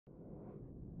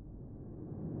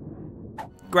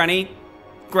Granny,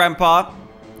 Grandpa,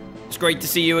 it's great to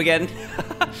see you again.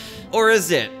 Or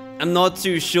is it? I'm not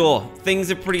too sure.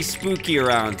 Things are pretty spooky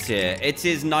around here. It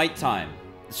is nighttime.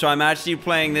 So I'm actually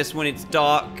playing this when it's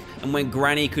dark and when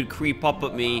Granny could creep up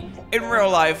at me in real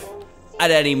life at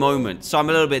any moment. So I'm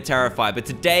a little bit terrified. But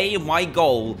today, my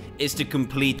goal is to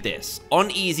complete this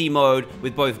on easy mode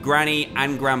with both Granny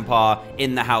and Grandpa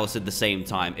in the house at the same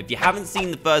time. If you haven't seen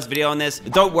the first video on this,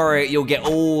 don't worry, you'll get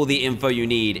all the info you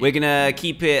need. We're gonna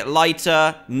keep it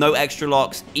lighter, no extra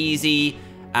locks, easy,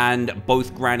 and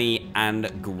both Granny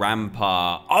and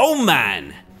Grandpa. Oh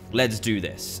man, let's do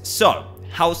this. So,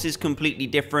 house is completely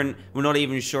different. We're not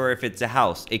even sure if it's a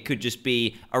house. It could just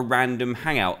be a random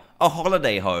hangout, a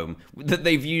holiday home that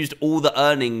they've used all the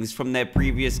earnings from their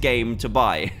previous game to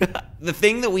buy. The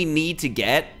thing that we need to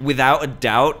get, without a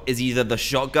doubt, is either the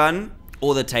shotgun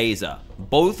or the taser.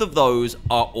 Both of those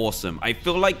are awesome. I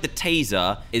feel like the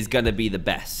taser is gonna be the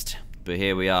best. But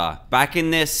here we are, back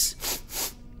in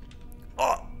this,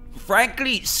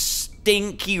 frankly,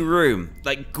 stinky room.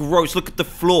 Like, gross. Look at the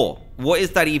floor. What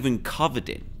is that even covered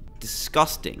in?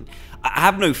 Disgusting. I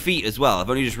have no feet as well.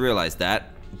 I've only just realized that.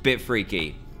 Bit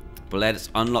freaky. But let's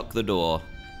unlock the door.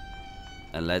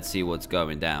 And let's see what's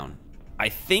going down. I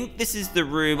think this is the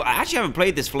room. I actually haven't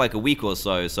played this for like a week or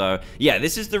so. So, yeah,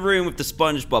 this is the room with the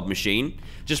SpongeBob machine.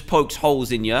 Just pokes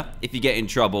holes in you if you get in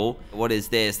trouble. What is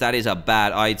this? That is a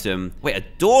bad item. Wait, a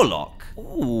door lock?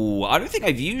 Ooh, I don't think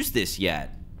I've used this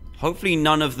yet. Hopefully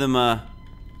none of them are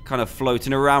kind of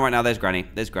floating around right now. There's Granny.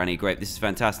 There's Granny. Great. This is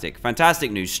fantastic.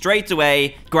 Fantastic news. Straight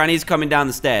away, Granny's coming down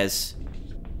the stairs.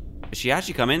 Is she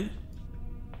actually coming?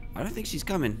 I don't think she's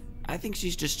coming. I think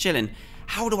she's just chilling.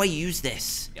 How do I use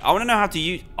this? I want to know how to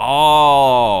use...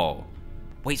 Oh.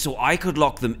 Wait, so I could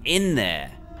lock them in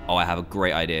there. Oh, I have a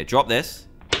great idea. Drop this.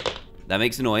 That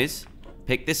makes a noise.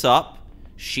 Pick this up.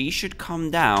 She should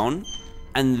come down.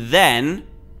 And then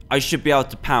I should be able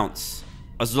to pounce.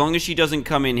 As long as she doesn't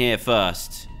come in here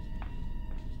first.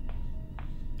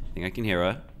 I think I can hear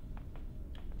her.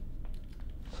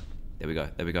 There we go.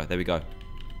 There we go. There we go.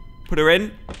 Put her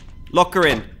in. Lock her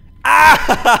in.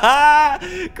 Ah!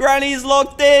 Granny's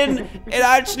locked in. It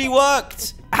actually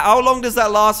worked. How long does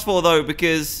that last for, though?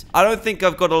 Because I don't think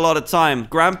I've got a lot of time.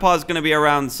 Grandpa's going to be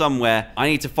around somewhere. I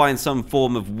need to find some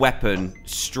form of weapon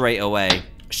straight away.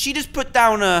 She just put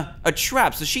down a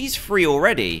trap, so she's free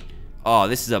already. Oh,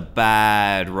 this is a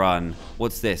bad run.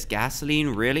 What's this?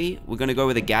 Gasoline? Really? We're going to go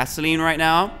with a gasoline right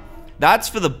now? That's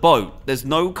for the boat. There's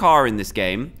no car in this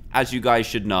game, as you guys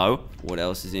should know. What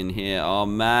else is in here? Oh,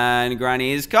 man.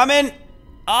 Granny is coming.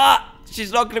 Ah,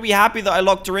 she's not going to be happy that I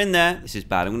locked her in there. This is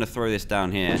bad. I'm going to throw this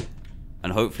down here.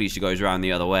 And hopefully she goes around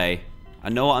the other way. I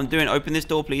know what I'm doing. Open this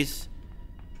door, please.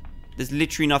 There's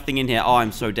literally nothing in here. Oh,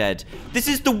 I'm so dead. This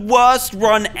is the worst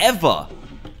run ever.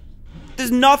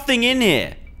 There's nothing in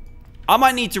here. I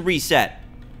might need to reset.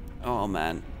 Oh,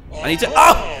 man. I need to...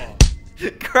 Oh!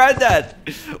 Granddad!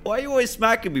 Why are you always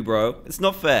smacking me, bro? It's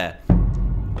not fair.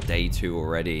 Day 2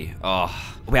 already. Oh.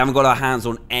 We haven't got our hands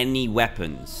on any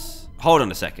weapons. Hold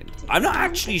on a second. I'm not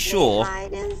actually sure...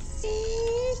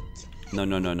 No,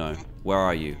 no, no, no. Where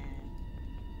are you?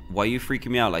 Why are you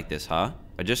freaking me out like this, huh?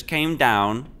 I just came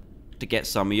down to get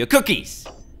some of your cookies.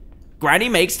 Granny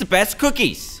makes the best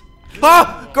cookies.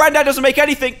 Ah! Granddad doesn't make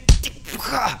anything.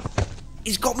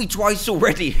 He's got me twice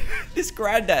already. This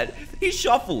Granddad, he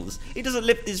shuffles. He doesn't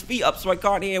lift his feet up so I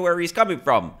can't hear where he's coming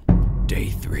from.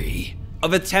 Day 3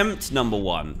 of attempt number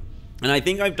 1. And I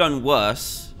think I've done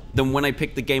worse than when I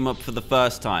picked the game up for the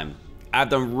first time. I've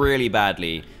done really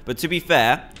badly. But to be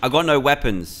fair, I got no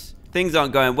weapons. Things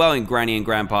aren't going well in Granny and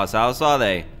Grandpa's house, are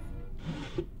they?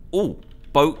 Ooh,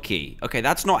 boat key. Okay,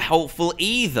 that's not helpful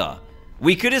either.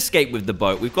 We could escape with the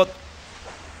boat. We've got...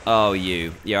 Oh,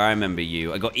 you. Yeah, I remember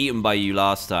you. I got eaten by you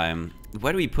last time.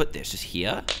 Where do we put this? Just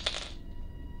here?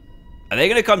 Are they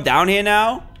gonna come down here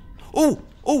now? Ooh,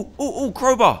 ooh, ooh, ooh,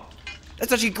 crowbar.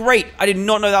 That's actually great. I did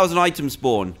not know that was an item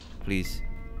spawn. Please,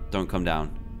 don't come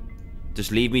down.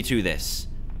 Just leave me to this.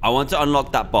 I want to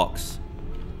unlock that box.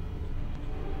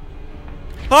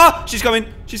 Ah! She's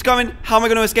coming. She's coming. How am I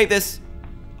going to escape this?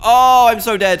 Oh, I'm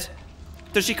so dead.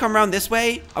 Does she come around this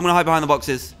way? I'm going to hide behind the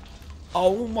boxes.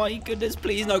 Oh my goodness.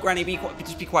 Please, no, Granny. Be quiet.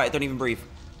 Just be quiet. Don't even breathe.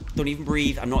 Don't even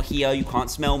breathe. I'm not here. You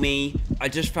can't smell me. I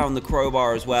just found the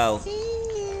crowbar as well.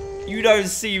 You don't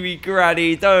see me,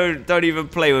 Granny. Don't even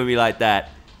play with me like that.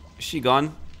 Is she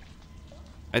gone?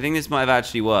 I think this might have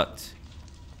actually worked.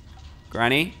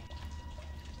 Granny?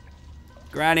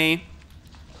 Granny?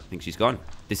 I think she's gone.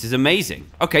 This is amazing.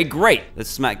 Okay, great. Let's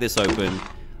smack this open.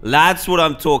 That's what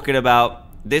I'm talking about.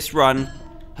 This run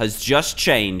has just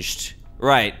changed.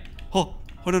 Right. Oh,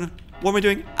 no, no. What am I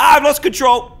doing? Ah, I've lost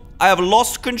control. I have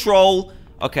lost control.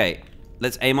 Okay,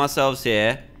 let's aim ourselves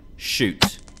here.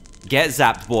 Shoot. Get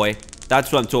zapped, boy.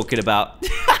 That's what I'm talking about.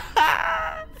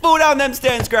 Fall down them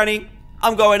stairs, Granny.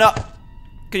 I'm going up.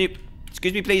 Can you...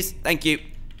 Excuse me, please. Thank you.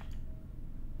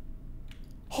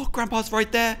 Oh, Grandpa's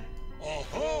right there.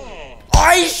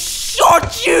 I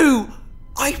shot you!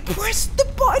 I pressed the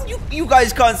button. You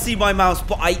guys can't see my mouse,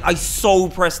 but I so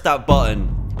pressed that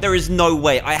button. There is no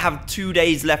way. I have 2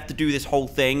 days left to do this whole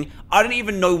thing. I don't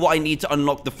even know what I need to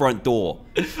unlock the front door.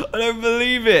 I don't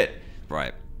believe it.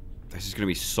 Right. This is going to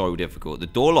be so difficult. The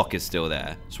door lock is still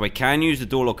there. So I can use the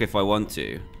door lock if I want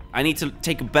to. I need to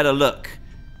take a better look.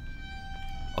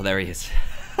 Oh, there he is.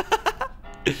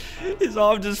 His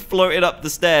arm just floated up the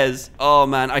stairs. Oh,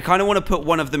 man. I kind of want to put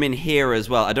one of them in here as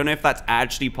well. I don't know if that's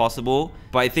actually possible,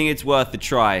 but I think it's worth a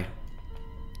try.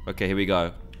 Okay, here we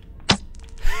go.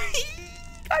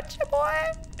 Gotcha,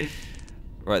 boy.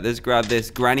 Right, let's grab this.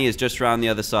 Granny is just around the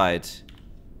other side.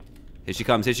 Here she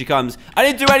comes. Here she comes. I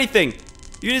didn't do anything.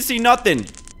 You didn't see nothing.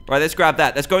 Right, let's grab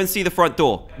that. Let's go and see the front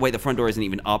door. Wait, the front door isn't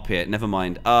even up here. Never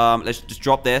mind. Let's just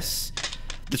drop this.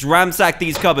 Let's ransack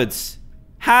these cupboards.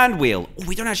 Hand wheel. Oh,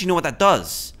 we don't actually know what that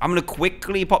does. I'm gonna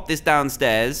quickly pop this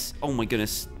downstairs. Oh my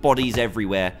goodness, bodies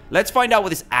everywhere. Let's find out what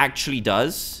this actually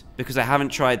does, because I haven't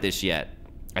tried this yet.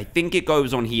 I think it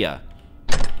goes on here.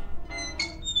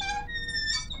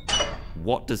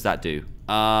 What does that do?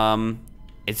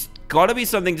 It's gotta be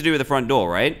something to do with the front door,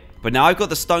 right? But now I've got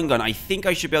the stun gun. I think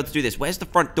I should be able to do this. Where's the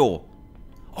front door?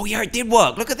 Oh yeah, it did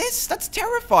work. Look at this. That's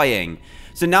terrifying.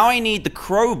 So now I need the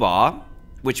crowbar,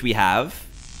 which we have.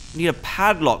 I need a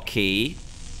padlock key,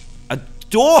 a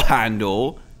door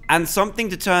handle, and something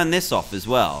to turn this off as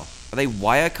well. Are they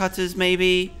wire cutters,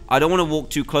 maybe? I don't want to walk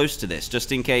too close to this,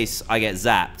 just in case I get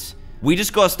zapped. We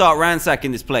just got to start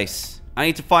ransacking this place. I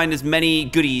need to find as many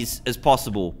goodies as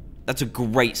possible. That's a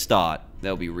great start.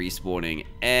 They'll be respawning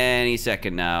any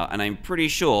second now, and I'm pretty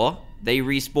sure they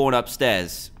respawn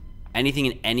upstairs. Anything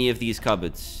in any of these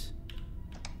cupboards.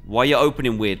 Why are you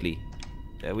opening weirdly?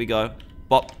 There we go.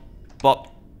 Bop, bop.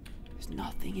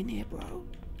 Nothing in here, bro.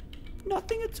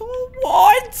 Nothing at all.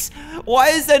 What? Why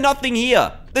is there nothing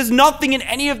here? There's nothing in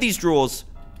any of these drawers.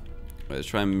 Let's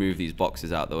try and move these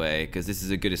boxes out the way, because this is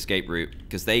a good escape route,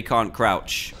 because they can't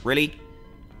crouch. Really?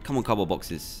 Come on, cardboard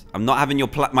boxes. I'm not having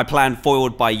my plan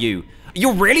foiled by you.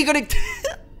 You're really gonna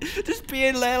just be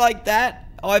in there like that?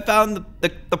 Oh, I found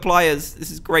the pliers.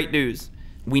 This is great news.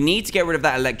 We need to get rid of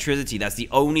that electricity. That's the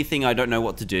only thing I don't know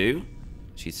what to do.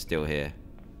 She's still here.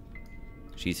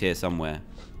 She's here somewhere.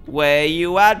 Where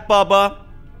you at, Bubba?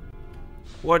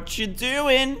 What you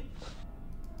doing?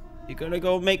 You gonna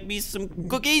go make me some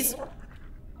cookies? Oh,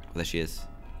 there she is.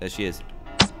 There she is.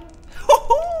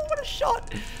 What a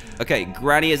shot. Okay,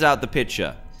 Granny is out the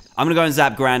picture. I'm gonna go and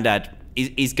zap Granddad.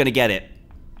 He's gonna get it.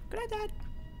 Granddad.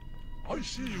 I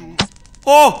see you.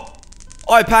 Oh!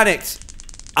 I panicked.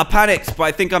 I panicked, but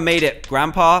I think I made it.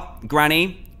 Grandpa,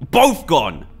 Granny, both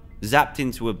gone. Zapped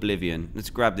into oblivion.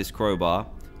 Let's grab this crowbar.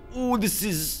 Oh, this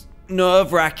is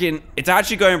nerve-wracking. It's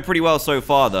actually going pretty well so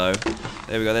far, though.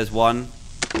 There we go. There's one.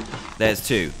 There's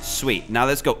two. Sweet. Now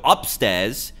let's go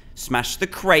upstairs. Smash the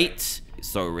crate. It's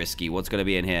so risky. What's going to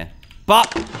be in here?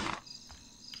 But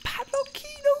padlock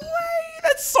key, no way.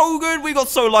 That's so good. We got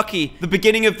so lucky. The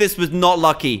beginning of this was not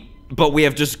lucky, but we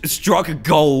have just struck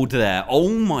gold there. Oh,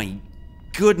 my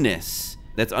goodness.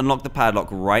 Let's unlock the padlock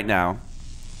right now.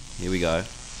 Here we go.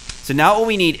 So now all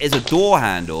we need is a door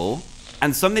handle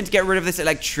and something to get rid of this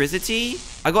electricity.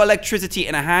 I got electricity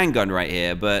and a handgun right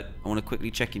here, but I want to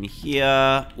quickly check in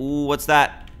here. Ooh, what's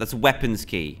that? That's a weapons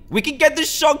key. We can get the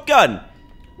shotgun.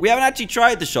 We haven't actually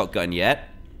tried the shotgun yet,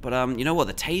 but you know what?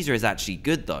 The taser is actually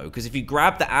good though, because if you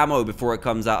grab the ammo before it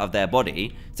comes out of their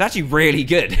body, it's actually really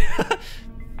good.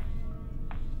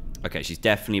 Okay, she's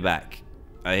definitely back.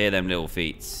 I hear them little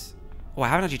feet. Oh, I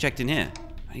haven't actually checked in here.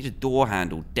 I need a door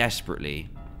handle desperately.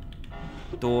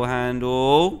 Door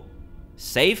handle.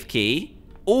 Safe key.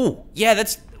 Oh, yeah,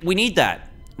 we need that.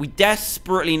 We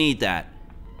desperately need that.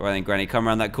 All right then, Granny, come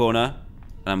around that corner,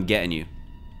 and I'm getting you.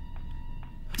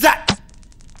 Zap!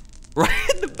 Right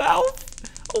in the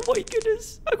mouth. Oh my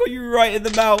goodness. I got you right in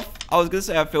the mouth. I was gonna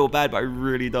say I feel bad, but I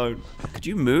really don't. Could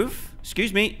you move?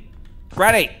 Excuse me.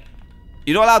 Granny,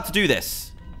 you're not allowed to do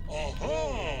this.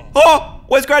 Oh,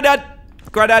 where's Granddad?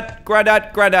 Granddad,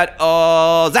 Granddad, Granddad.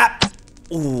 Oh, zap!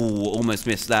 Ooh, almost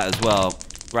missed that as well.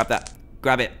 Grab that.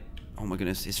 Grab it. Oh my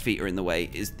goodness, his feet are in the way.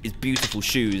 His beautiful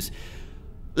shoes.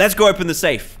 Let's go open the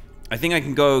safe. I think I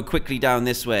can go quickly down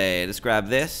this way. Let's grab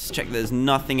this. Check there's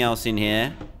nothing else in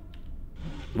here.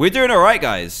 We're doing all right,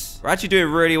 guys. We're actually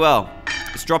doing really well.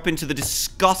 Let's drop into the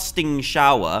disgusting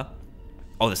shower.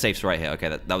 Oh, the safe's right here. Okay,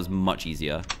 that was much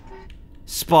easier.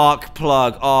 Spark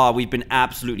plug. Oh, we've been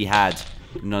absolutely had.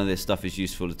 None of this stuff is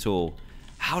useful at all.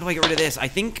 How do I get rid of this? I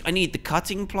think I need the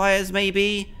cutting pliers,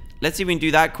 maybe. Let's see if we can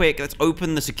do that quick. Let's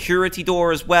open the security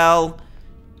door as well.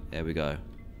 There we go.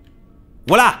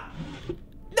 Voila!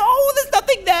 No, there's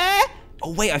nothing there.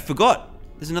 Oh, wait, I forgot.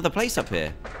 There's another place up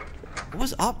here. What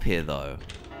was up here, though?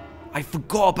 I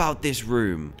forgot about this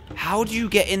room. How do you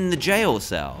get in the jail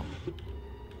cell?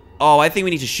 Oh, I think we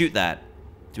need to shoot that.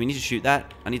 Do we need to shoot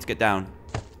that? I need to get down.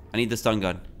 I need the stun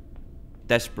gun.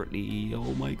 Desperately.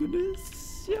 Oh, my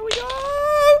goodness. Here we go.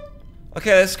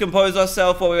 Okay, let's compose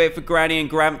ourselves while we wait for Granny and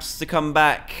Gramps to come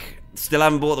back. Still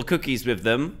haven't brought the cookies with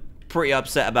them. Pretty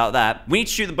upset about that. We need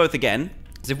to shoot them both again.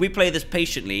 Because if we play this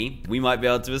patiently, we might be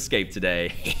able to escape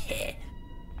today.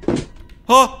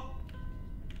 Oh!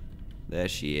 There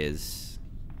she is.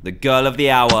 The girl of the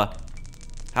hour.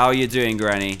 How are you doing,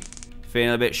 Granny?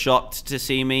 Feeling a bit shocked to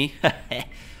see me?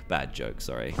 Bad joke,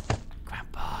 sorry.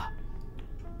 Grandpa.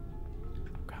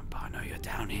 Grandpa, I know you're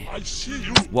down here. I see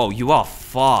you. Whoa, you are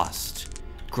fast.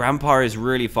 Grandpa is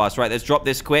really fast. Right, let's drop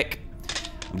this quick.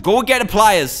 Go and get the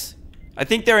pliers. I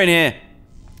think they're in here.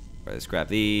 Right, let's grab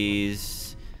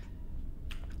these.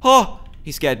 Oh,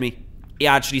 he scared me. He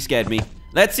actually scared me.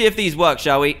 Let's see if these work,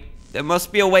 shall we? There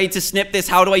must be a way to snip this.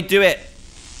 How do I do it?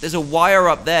 There's a wire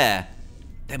up there.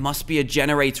 There must be a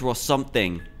generator or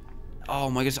something. Oh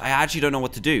my goodness, I actually don't know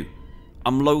what to do.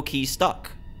 I'm low-key stuck.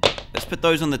 Let's put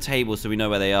those on the table so we know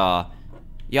where they are.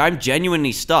 Yeah, I'm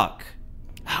genuinely stuck.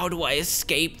 How do I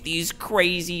escape these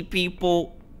crazy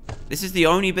people? This is the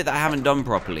only bit that I haven't done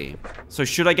properly. So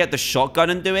should I get the shotgun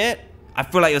and do it? I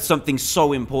feel like there's something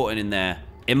so important in there.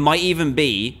 It might even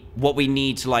be what we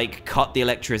need to, like, cut the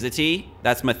electricity.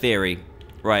 That's my theory.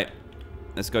 Right.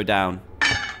 Let's go down.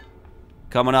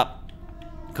 Come on up.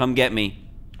 Come get me.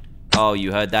 Oh,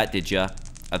 you heard that, did ya?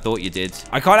 I thought you did.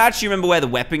 I can't actually remember where the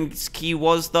weapons key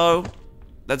was, though.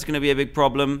 That's gonna be a big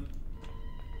problem.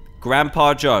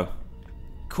 Grandpa Joe.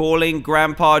 Calling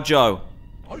Grandpa Joe.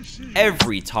 I see you.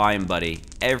 Every time, buddy.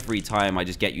 Every time I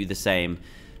just get you the same.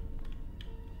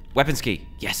 Weapons key.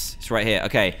 Yes, it's right here.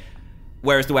 Okay.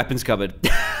 Where is the weapons cupboard?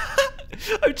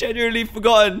 I've genuinely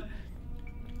forgotten.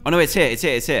 Oh, no, it's here. It's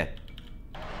here. It's here.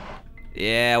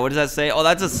 Yeah, what does that say? Oh,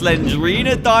 that's a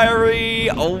Slendrina diary.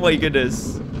 Oh, my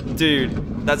goodness.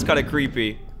 Dude, that's kind of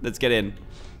creepy. Let's get in.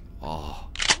 Oh.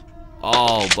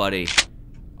 Oh, buddy.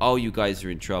 Oh, you guys are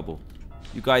in trouble.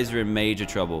 You guys are in major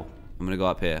trouble. I'm going to go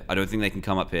up here. I don't think they can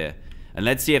come up here. And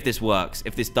let's see if this works.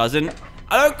 If this doesn't,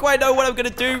 I don't quite know what I'm going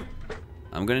to do.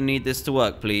 I'm going to need this to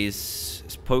work, please.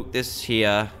 Let's poke this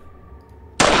here.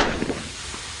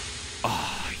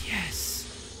 Oh,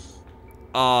 yes.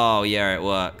 Oh, yeah, it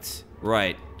worked.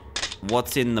 Right.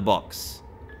 What's in the box?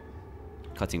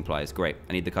 Cutting pliers. Great.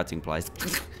 I need the cutting pliers.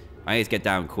 I need to get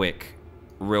down quick.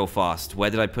 Real fast.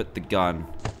 Where did I put the gun?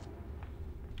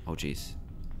 Oh, jeez.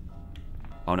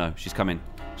 Oh, no. She's coming.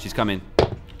 She's coming.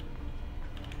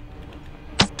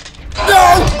 No!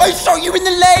 I shot you in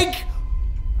the leg!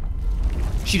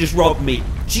 She just robbed me.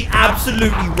 She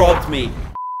absolutely robbed me.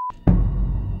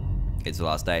 It's the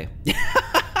last day.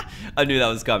 I knew that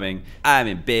was coming. I'm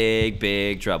in big,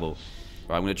 big trouble.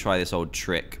 Right, I'm going to try this old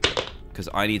trick. Because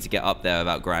I need to get up there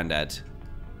without Granddad.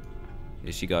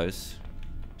 Here she goes.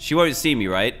 She won't see me,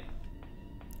 right?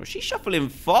 Well, she's shuffling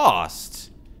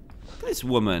fast. Look at this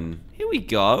woman. Here we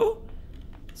go.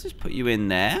 Let's just put you in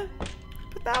there.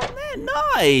 Put that on there.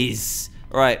 Nice.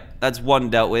 All right, that's one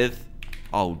dealt with.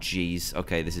 Oh, jeez.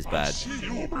 Okay, this is bad. You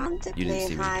didn't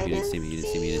see me. You didn't see me. You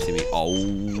didn't see me. You didn't see me. Oh,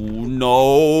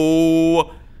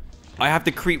 no. I have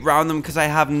to creep around them because I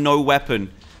have no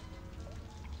weapon.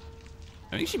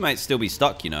 I think she might still be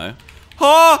stuck, you know.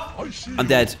 Oh! I'm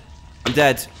dead. I'm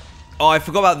dead. Oh, I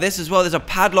forgot about this as well. There's a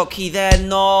padlock key there.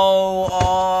 No.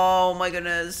 Oh, my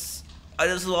goodness. I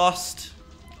just lost.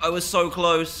 I was so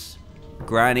close.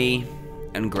 Granny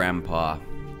and Grandpa.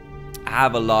 I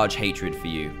have a large hatred for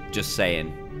you. Just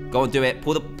saying. Go and do it.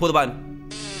 Pull the button.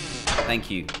 Thank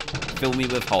you. Fill me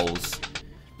with holes.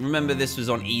 Remember, this was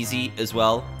on easy as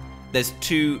well. There's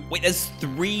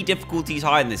three difficulties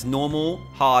higher than this. Normal,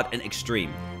 hard, and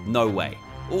extreme. No way.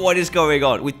 What is going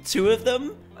on? With two of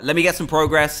them? Let me get some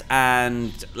progress,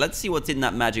 and let's see what's in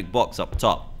that magic box up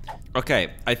top.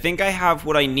 Okay, I think I have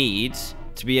what I need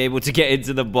to be able to get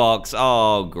into the box.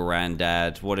 Oh,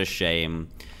 Granddad. What a shame.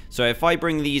 So if I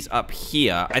bring these up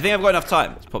here, I think I've got enough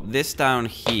time. Let's pop this down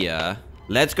here.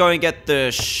 Let's go and get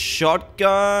the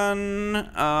shotgun.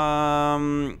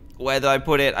 Where did I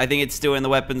put it? I think it's still in the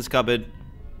weapons cupboard.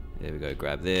 There we go.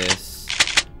 Grab this.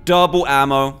 Double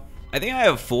ammo. I think I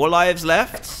have 4 lives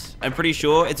left. I'm pretty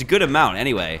sure. It's a good amount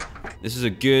anyway. This is a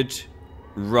good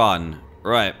run.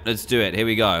 Right, let's do it. Here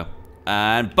we go.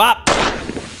 And bop!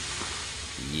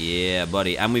 Yeah,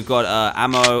 buddy. And we've got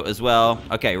ammo as well.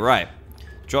 Okay, right.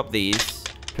 Drop these.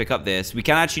 Pick up this. We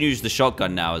can actually use the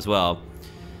shotgun now as well.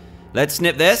 Let's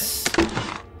snip this.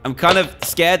 I'm kind of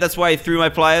scared. That's why I threw my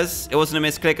pliers. It wasn't a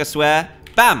misclick, I swear.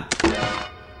 Bam!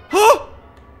 Oh!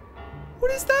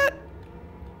 What is that?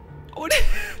 What?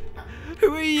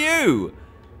 Who are you?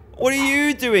 What are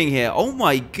you doing here? Oh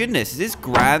my goodness. Is this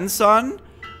grandson?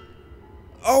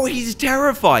 Oh, he's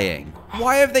terrifying.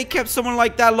 Why have they kept someone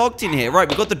like that locked in here? Right,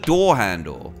 we got the door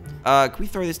handle. Can we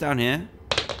throw this down here?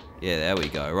 Yeah, there we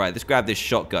go. Right, let's grab this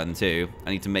shotgun too. I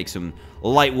need to make some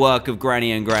light work of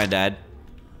Granny and Granddad.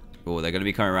 Oh, they're going to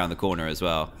be coming around the corner as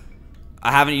well.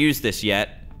 I haven't used this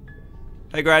yet.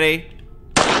 Hey, Granny.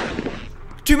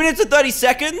 2 minutes and 30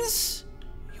 seconds?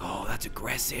 Oh, that's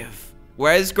aggressive.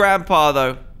 Where's Grandpa,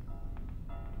 though?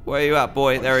 Where are you at,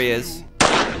 boy? There he is.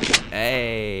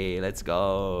 Hey, let's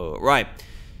go. Right.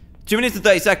 2 minutes and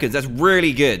 30 seconds. That's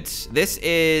really good. This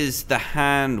is the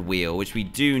hand wheel, which we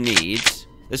do need.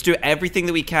 Let's do everything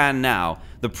that we can now.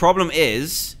 The problem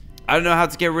is, I don't know how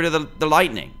to get rid of the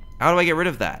lightning. How do I get rid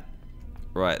of that?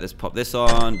 Right, let's pop this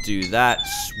on. Do that.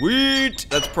 Sweet.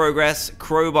 That's progress.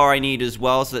 Crowbar I need as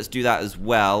well, so let's do that as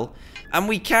well. And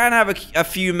we can have a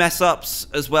few mess ups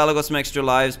as well. I've got some extra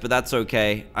lives, but that's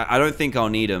okay. I don't think I'll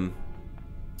need them.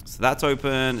 So that's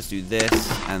open. Let's do this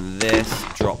and this.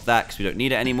 Drop that because we don't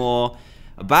need it anymore.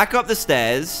 Back up the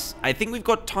stairs. I think we've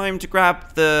got time to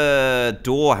grab the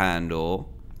door handle.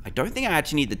 I don't think I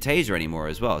actually need the taser anymore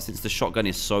as well, since the shotgun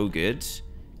is so good.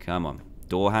 Come on.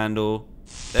 Door handle.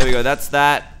 There we go. That's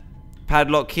that.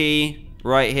 Padlock key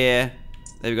right here.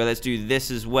 There we go. Let's do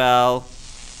this as well.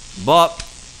 Bop.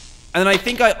 And then I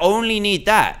think I only need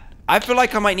that. I feel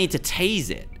like I might need to tase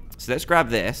it. So let's grab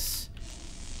this.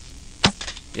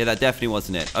 Yeah, that definitely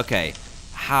wasn't it. Okay.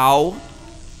 How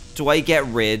do I get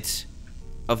rid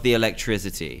of the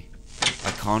electricity?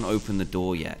 I can't open the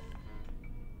door yet.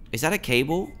 Is that a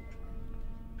cable?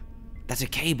 That's a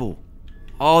cable.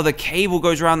 Oh, the cable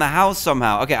goes around the house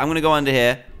somehow. Okay, I'm going to go under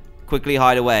here. Quickly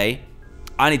hide away.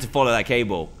 I need to follow that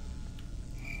cable.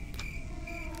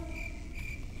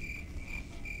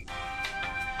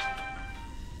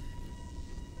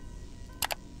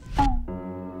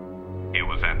 It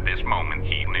was at this moment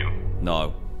he knew.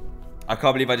 No. I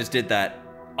can't believe I just did that.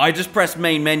 I just pressed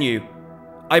main menu.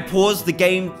 I paused the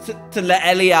game to let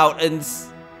Ellie out and...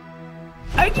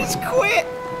 I just quit.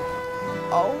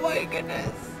 Oh my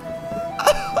goodness.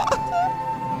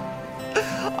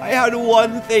 I had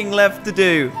one thing left to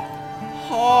do.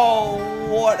 Oh,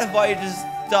 what have I just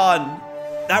done?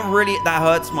 That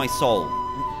hurts my soul.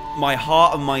 My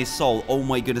heart and my soul. Oh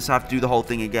my goodness, I have to do the whole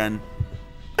thing again.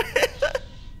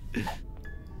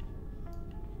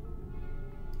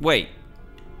 Wait.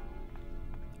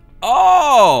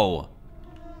 Oh!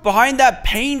 Behind that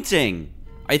painting.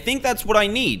 I think that's what I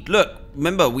need. Look,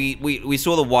 remember, we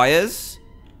saw the wires?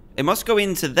 It must go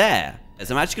into there.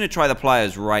 So I'm actually going to try the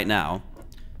pliers right now.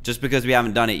 Just because we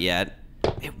haven't done it yet.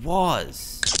 It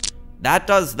was. That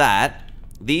does that.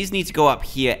 These need to go up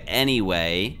here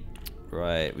anyway.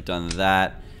 Right, we've done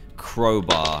that.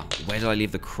 Crowbar. Where did I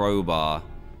leave the crowbar?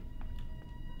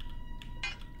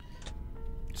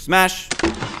 Smash.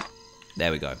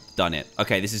 There we go. Done it.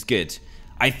 Okay, this is good.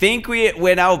 I think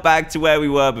we're now back to where we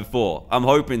were before. I'm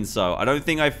hoping so. I don't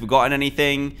think I've forgotten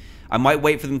anything. I might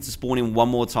wait for them to spawn in one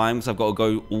more time because I've got to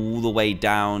go all the way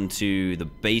down to the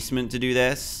basement to do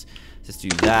this. Let's do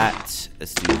that.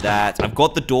 Let's do that. I've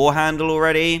got the door handle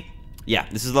already. Yeah,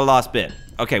 this is the last bit.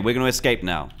 Okay, we're going to escape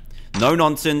now. No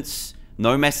nonsense.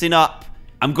 No messing up.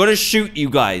 I'm going to shoot you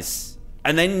guys.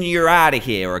 And then you're out of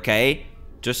here, okay?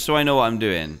 Just so I know what I'm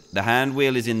doing. The hand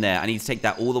wheel is in there. I need to take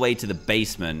that all the way to the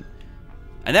basement.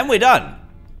 And then we're done.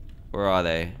 Where are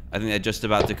they? I think they're just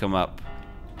about to come up.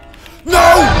 No!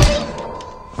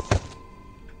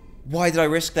 Why did I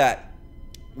risk that?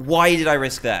 Why did I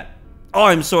risk that? Oh,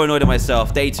 I'm so annoyed at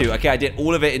myself. Day 2. Okay, I did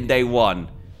all of it in day 1.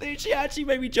 She actually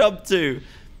made me jump too.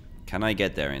 Can I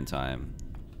get there in time?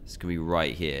 It's gonna be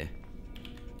right here.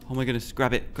 Oh my goodness.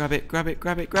 Grab it. Grab it. Grab it.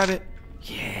 Grab it. Grab it.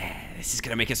 Yeah. This is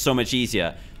gonna make it so much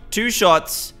easier. 2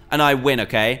 shots and I win,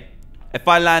 okay? If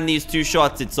I land these 2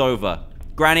 shots, it's over.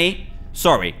 Granny,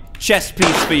 sorry. Chest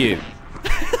piece for you.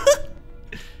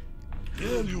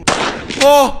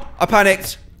 Oh, I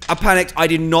panicked. I panicked. I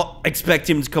did not expect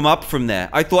him to come up from there.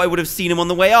 I thought I would have seen him on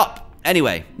the way up.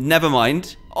 Anyway, never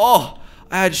mind. Oh,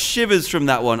 I had shivers from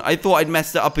that one. I thought I'd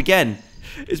messed it up again.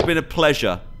 It's been a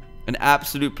pleasure. An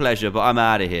absolute pleasure, but I'm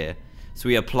out of here. So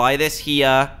we apply this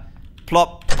here.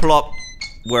 Plop, plop.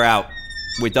 We're out.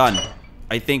 We're done.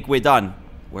 I think we're done.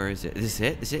 Where is it? Is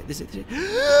this it? Is it?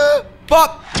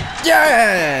 Bop!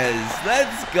 Yes!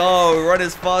 Let's go. Run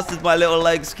as fast as my little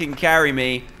legs can carry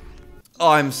me. Oh,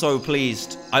 I'm so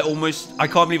pleased. I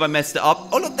can't believe I messed it up.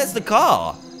 Oh, look, there's the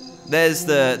car. There's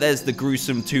the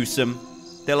gruesome twosome.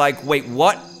 They're like, wait,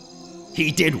 what?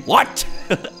 He did what?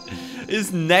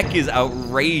 His neck is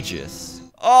outrageous.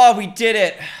 Oh, we did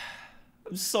it.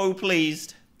 I'm so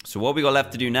pleased. So what we got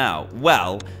left to do now?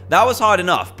 Well, that was hard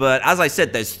enough, but as I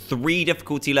said, there's 3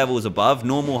 difficulty levels above,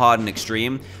 normal, hard, and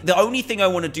extreme. The only thing I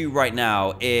want to do right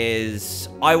now is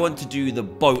I want to do the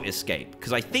boat escape,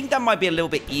 because I think that might be a little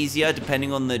bit easier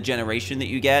depending on the generation that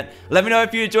you get. Let me know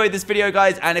if you enjoyed this video,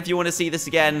 guys, and if you want to see this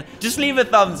again, just leave a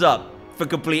thumbs up for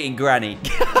completing Granny.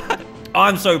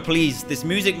 I'm so pleased. This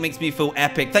music makes me feel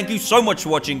epic. Thank you so much for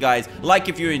watching, guys. Like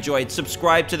if you enjoyed,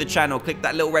 subscribe to the channel, click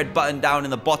that little red button down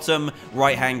in the bottom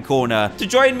right-hand corner to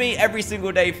join me every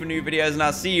single day for new videos, and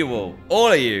I'll see you all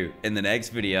of you, in the next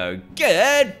video.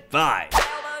 Goodbye.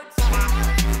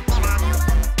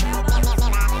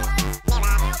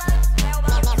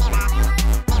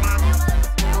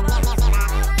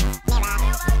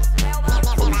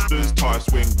 Posters, tire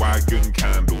swing, wagon,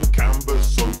 candle,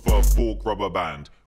 canvas, sofa, fork, rubber band.